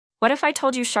What if I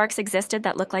told you sharks existed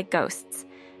that look like ghosts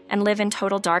and live in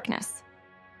total darkness?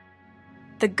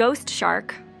 The ghost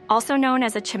shark, also known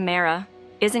as a chimaera,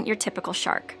 isn't your typical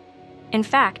shark. In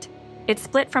fact, it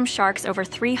split from sharks over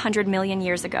 300 million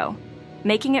years ago,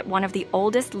 making it one of the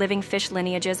oldest living fish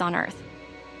lineages on Earth.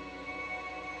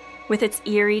 With its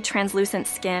eerie, translucent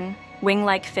skin,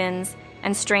 wing-like fins,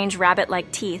 and strange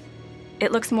rabbit-like teeth,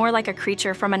 it looks more like a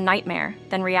creature from a nightmare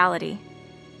than reality.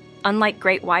 Unlike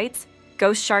great whites,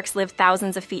 ghost sharks live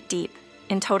thousands of feet deep,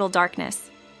 in total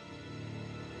darkness.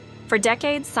 For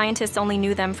decades, scientists only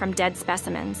knew them from dead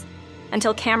specimens,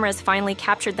 until cameras finally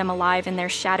captured them alive in their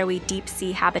shadowy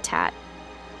deep-sea habitat.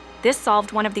 This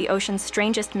solved one of the ocean's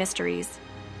strangest mysteries,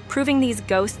 proving these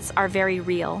ghosts are very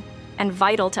real and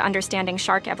vital to understanding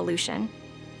shark evolution.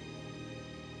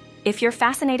 If you're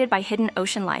fascinated by hidden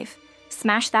ocean life,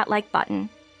 smash that like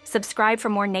button, subscribe for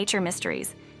more nature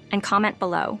mysteries, and comment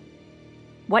below.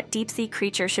 What deep-sea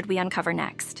creature should we uncover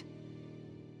next?